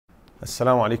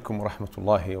Assalamu alaikum wa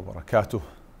rahmatullahi wa barakatuh.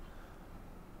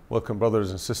 Welcome,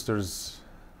 brothers and sisters,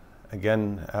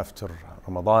 again after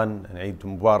Ramadan and Eid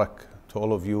Mubarak to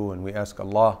all of you, and we ask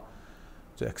Allah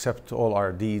to accept all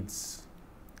our deeds,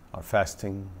 our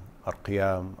fasting, our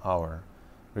qiyam, our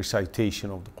recitation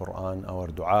of the Quran, our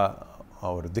dua,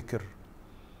 our dhikr,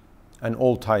 and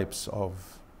all types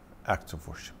of acts of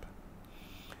worship.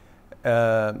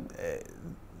 A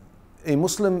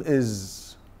Muslim is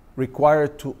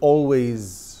required to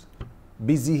always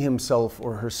busy himself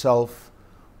or herself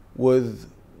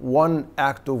with one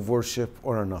act of worship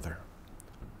or another,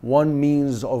 one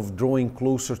means of drawing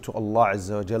closer to Allah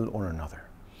Azza wa Jal or another.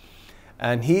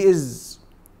 And he is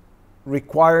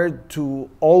required to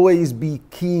always be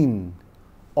keen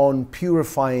on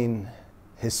purifying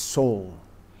his soul.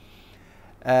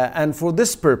 And for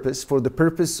this purpose, for the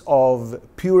purpose of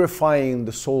purifying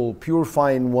the soul,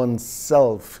 purifying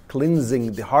oneself,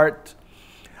 cleansing the heart,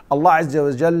 Allah Azza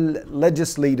wa Jal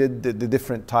legislated the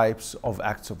different types of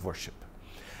acts of worship.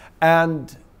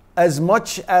 And as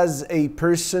much as a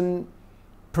person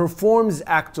performs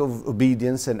acts of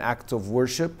obedience and acts of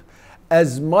worship,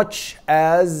 as much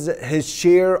as his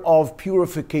share of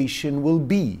purification will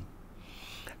be.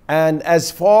 And as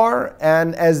far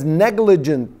and as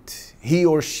negligent he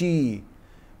or she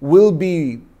will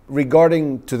be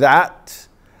regarding to that,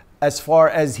 as far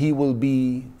as he will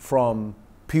be from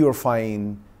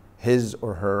purifying his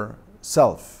or her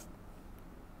self.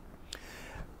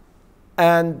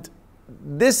 And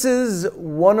this is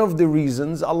one of the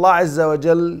reasons Allah Azza wa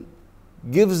Jal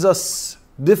gives us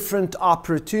different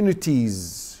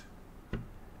opportunities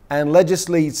and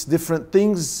legislates different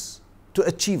things to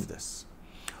achieve this.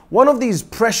 One of these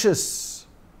precious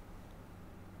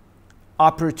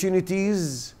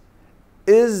opportunities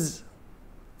is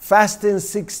fasting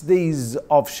 6 days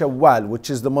of Shawwal, which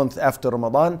is the month after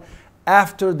Ramadan,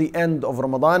 after the end of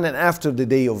Ramadan and after the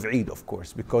day of Eid, of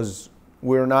course, because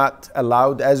we're not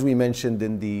allowed, as we mentioned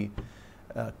in the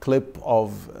clip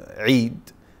of Eid,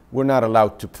 we're not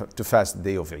allowed to fast the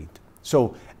day of Eid.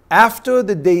 So after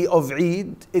the day of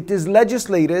Eid, it is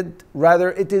legislated,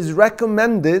 rather it is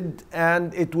recommended,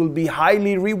 and it will be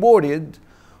highly rewarded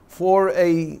for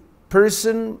a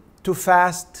person to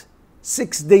fast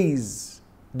 6 days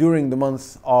during the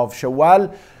month of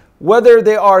Shawwal, whether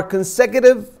they are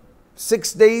consecutive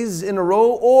 6 days in a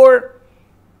row or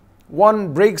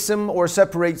one breaks them or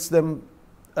separates them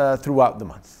throughout the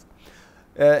month.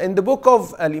 In the book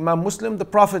of Imam Muslim, the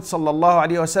Prophet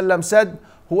ﷺ said,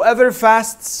 whoever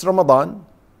fasts Ramadan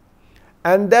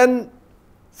and then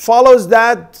follows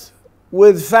that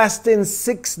with fasting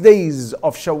 6 days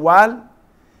of Shawwal,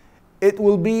 it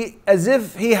will be as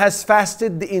if he has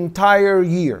fasted the entire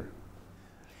year.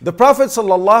 The Prophet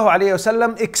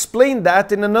ﷺ explained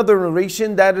that in another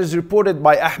narration that is reported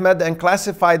by Ahmad and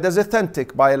classified as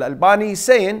authentic by Al-Albani,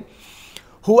 saying,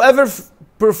 whoever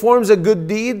performs a good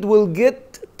deed will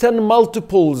get 10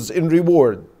 multiples in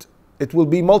reward. It will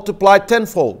be multiplied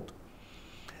tenfold.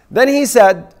 Then he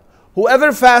said,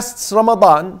 whoever fasts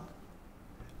Ramadan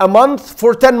a month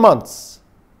for 10 months,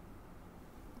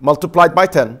 multiplied by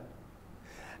 10,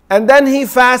 and then he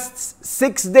fasts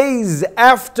 6 days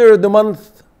after the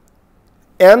month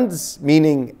ends,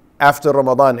 meaning after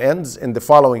Ramadan ends in the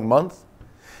following month,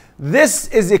 this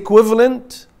is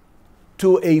equivalent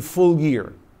to a full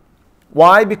year.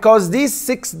 Why? Because these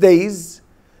 6 days,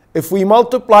 if we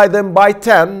multiply them by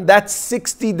 10, that's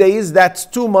 60 days, that's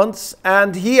 2 months.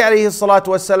 And he alayhi salatu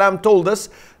wasalam told us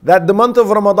that the month of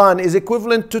Ramadan is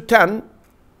equivalent to 10.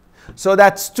 So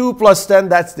that's 2 plus 10,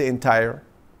 that's the entire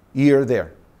year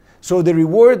there. So the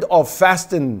reward of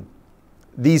fasting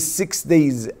these 6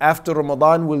 days after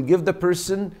Ramadan will give the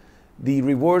person the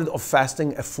reward of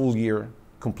fasting a full year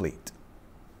complete.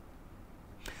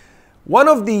 One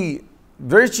of the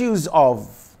virtues of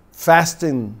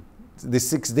fasting the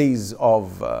 6 days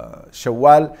of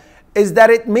Shawwal is that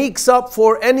it makes up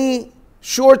for any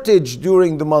shortage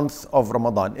during the month of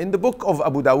Ramadan. In the book of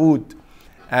Abu Dawood,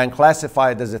 and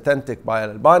classified as authentic by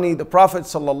Al-Albani, the Prophet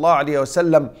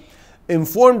ﷺ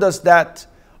informed us that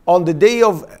on the day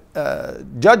of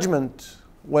judgment,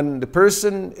 when the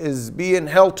person is being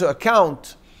held to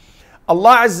account,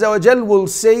 Allah Azza wa Jal will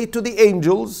say to the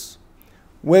angels,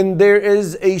 when there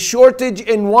is a shortage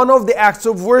in one of the acts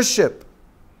of worship,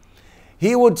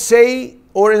 He would say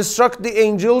or instruct the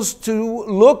angels to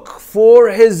look for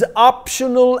his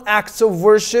optional acts of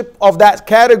worship of that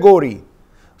category.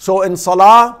 So in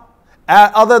Salah,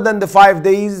 other than the 5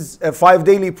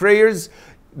 daily prayers,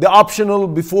 the optional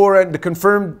before and the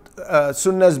confirmed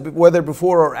sunnahs, whether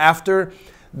before or after,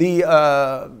 the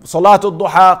Salatul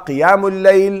Duha, Qiyamul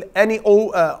Layl, any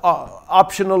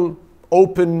optional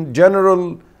open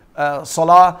general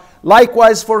salah.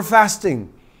 Likewise for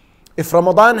fasting. If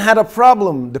Ramadan had a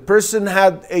problem, the person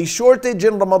had a shortage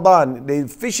in Ramadan, the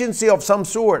deficiency of some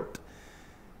sort,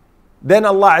 then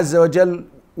Allah Azza wa Jal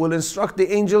will instruct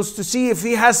the angels to see if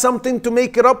he has something to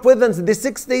make it up with. And the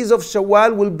 6 days of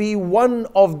Shawwal will be one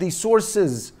of the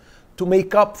sources to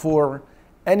make up for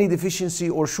any deficiency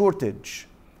or shortage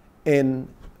in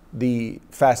the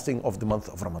fasting of the month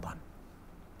of Ramadan.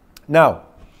 Now,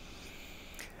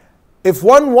 if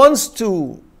one wants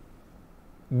to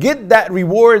get that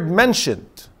reward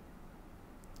mentioned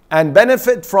and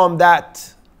benefit from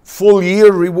that full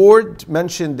year reward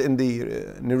mentioned in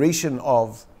the narration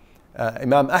of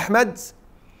Imam Ahmad,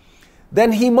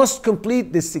 then he must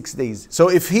complete the 6 days. So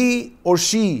if he or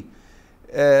she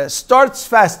starts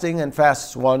fasting and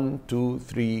fasts 1, 2,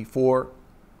 3, 4,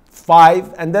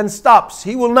 5 and then stops,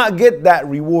 he will not get that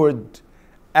reward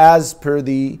as per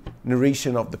the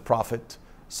narration of the Prophet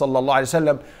sallallahu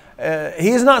alaihi wasallam. He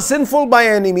is not sinful by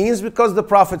any means, because the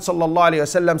Prophet sallallahu alaihi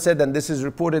wasallam said, and this is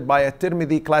reported by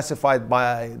At-Tirmidhi, classified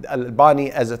by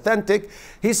Al-Albani as authentic,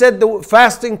 he said the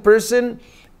fasting person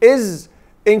is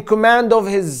in command of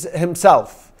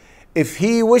himself. If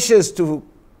he wishes to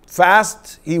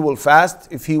fast, he will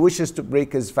fast. If he wishes to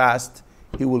break his fast,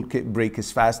 he will break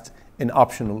his fast in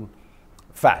optional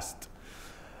fast.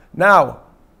 Now,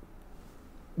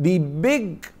 the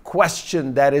big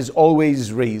question that is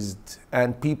always raised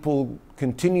and people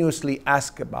continuously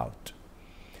ask about: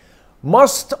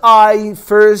 must I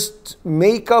first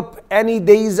make up any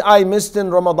days I missed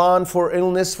in Ramadan for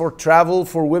illness, for travel,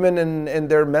 for women in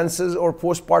their menses or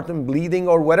postpartum bleeding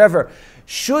or whatever?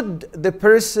 Should the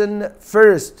person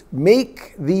first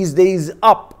make these days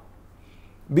up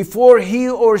before he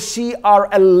or she are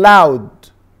allowed?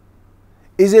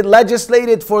 Is it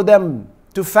legislated for them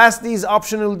to fast these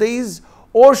optional days,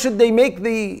 or should they make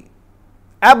the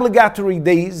obligatory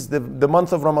days, the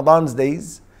month of Ramadan's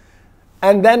days,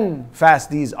 and then fast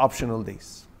these optional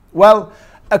days? Well,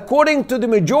 according to the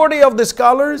majority of the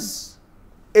scholars,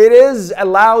 it is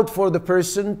allowed for the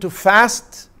person to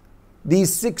fast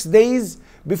these 6 days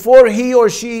before he or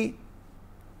she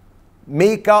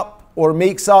makes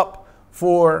up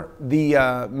for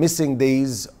the missing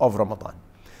days of Ramadan.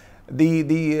 The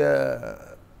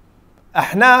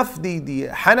Ahnaf, the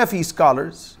Hanafi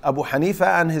scholars, Abu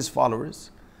Hanifa and his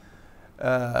followers,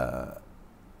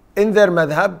 in their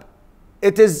madhab,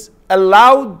 it is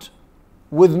allowed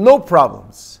with no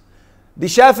problems. The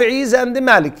Shafi'is and the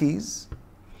Malikis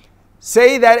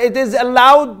say that it is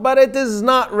allowed, but it is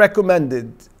not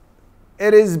recommended.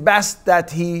 It is best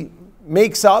that he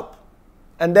makes up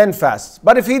and then fasts.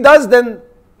 But if he does, then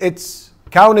it's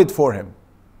counted for him.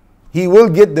 He will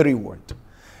get the reward.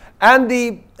 And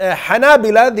the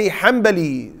Hanabila, the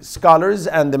Hanbali scholars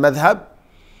and the madhab,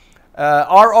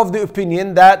 are of the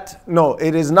opinion that no,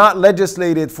 it is not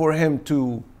legislated for him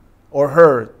to, or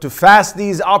her, to fast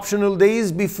these optional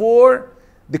days before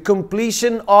the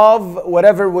completion of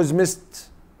whatever was missed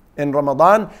in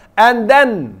Ramadan, and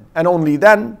then, and only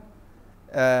then,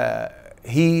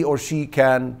 he or she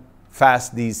can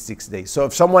fast these 6 days. So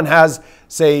if someone has,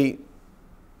 say,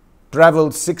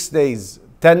 traveled 6 days,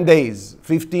 10 days,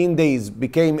 15 days,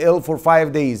 became ill for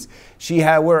 5 days, she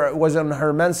was on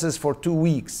her menses for 2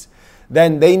 weeks,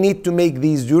 then they need to make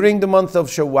these during the month of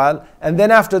Shawwal, and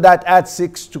then after that add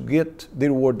 6 to get the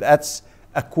reward. That's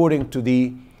according to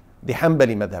the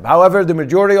Hanbali madhab. However, the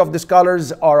majority of the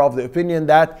scholars are of the opinion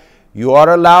that you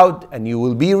are allowed and you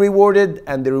will be rewarded,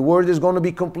 and the reward is going to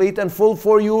be complete and full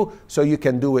for you, so you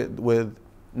can do it with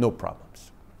no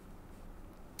problems.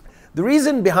 The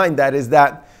reason behind that is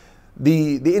that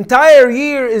the entire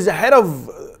year is ahead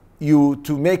of you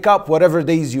to make up whatever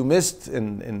days you missed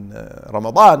in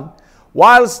Ramadan.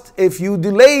 Whilst if you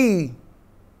delay,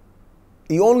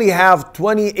 you only have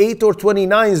 28 or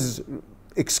 29s,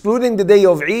 excluding the day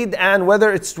of Eid, and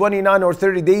whether it's 29 or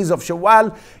 30 days of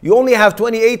Shawwal, you only have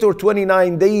 28 or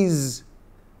 29 days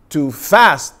to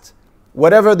fast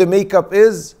whatever the makeup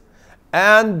is,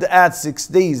 and add 6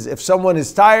 days. If someone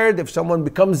is tired, if someone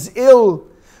becomes ill,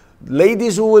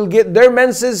 ladies who will get their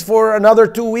menses for another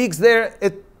 2 weeks there,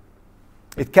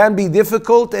 it can be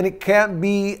difficult and it can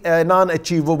be a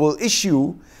non-achievable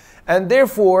issue, and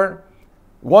therefore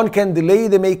one can delay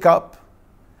the makeup,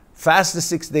 fast the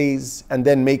 6 days, and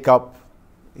then make up,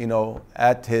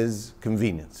 at his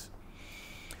convenience.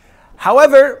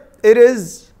 However, it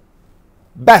is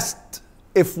best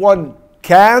if one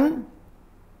can,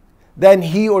 then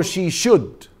he or she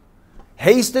should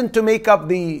hasten to make up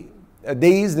the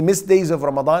days, the missed days of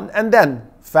Ramadan, and then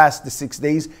fast the 6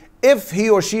 days if he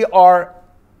or she are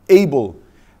able,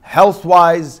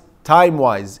 health-wise,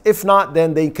 time-wise. If not,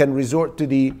 then they can resort to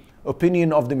the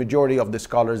opinion of the majority of the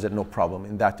scholars, and no problem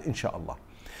in that, inshallah.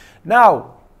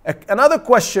 Now, another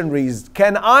question raised: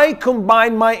 can I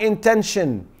combine my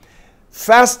intention,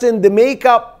 fasting the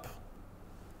makeup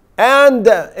and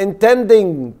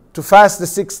intending to fast the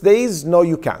 6 days? No,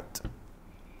 you can't.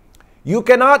 You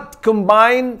cannot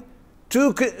combine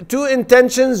two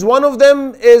intentions. One of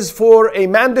them is for a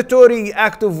mandatory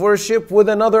act of worship with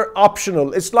another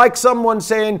optional. It's like someone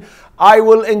saying, I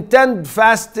will intend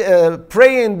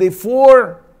praying the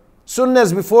 4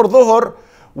 sunnahs before dhuhr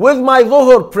with my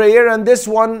dhuhr prayer, and this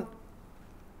one,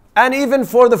 and even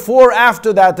for the 4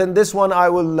 after that, and this one I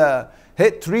will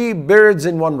hit 3 birds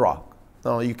in one rock.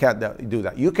 No, you can't do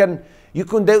that. You can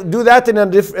do that in a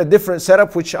different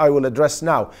setup, which I will address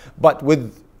now. But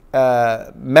with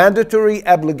mandatory,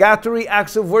 obligatory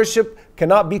acts of worship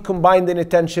cannot be combined in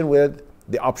attention with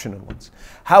the optional ones.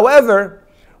 However,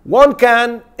 one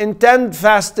can intend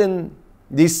fasting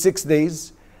these 6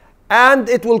 days, and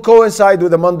it will coincide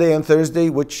with a Monday and Thursday,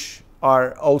 which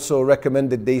are also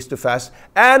recommended days to fast,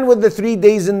 and with the 3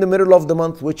 days in the middle of the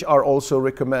month, which are also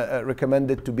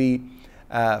recommended to be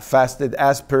fasted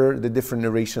as per the different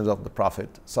narrations of the Prophet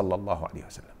sallallahu alaihi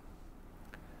wasallam.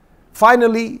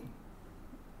 Finally,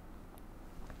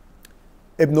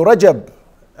 Ibn Rajab,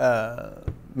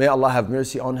 may Allah have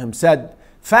mercy on him, said,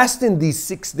 fasting these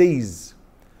 6 days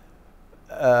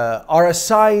are a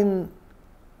sign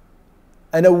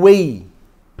and a way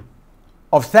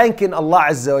of thanking Allah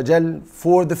Azza wa Jal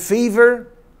for the favor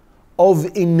of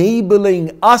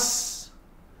enabling us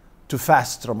to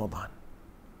fast Ramadan.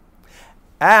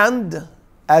 And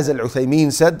as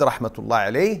Al-Uthaymeen said,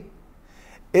 rahmatullah alayh,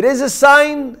 it is a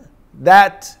sign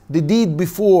that the deed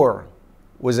before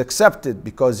was accepted,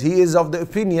 because he is of the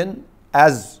opinion,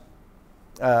 as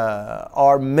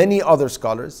are many other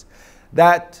scholars,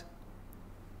 that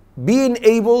being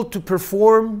able to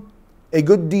perform a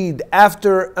good deed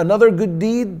after another good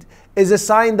deed is a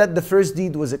sign that the first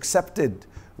deed was accepted.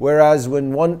 Whereas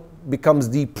when one becomes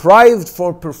deprived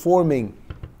for performing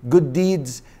good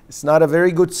deeds, it's not a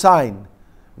very good sign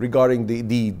regarding the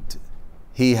deed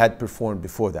he had performed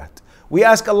before that. We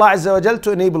ask Allah Azza wa Jal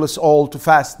to enable us all to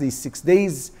fast these 6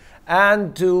 days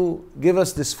and to give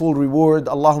us this full reward.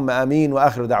 Allahumma ameen wa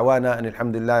akhir da'wana and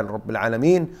alhamdulillahi rabbil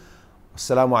alameen.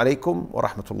 Assalamu alaikum wa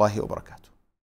rahmatullahi wa barakatuh.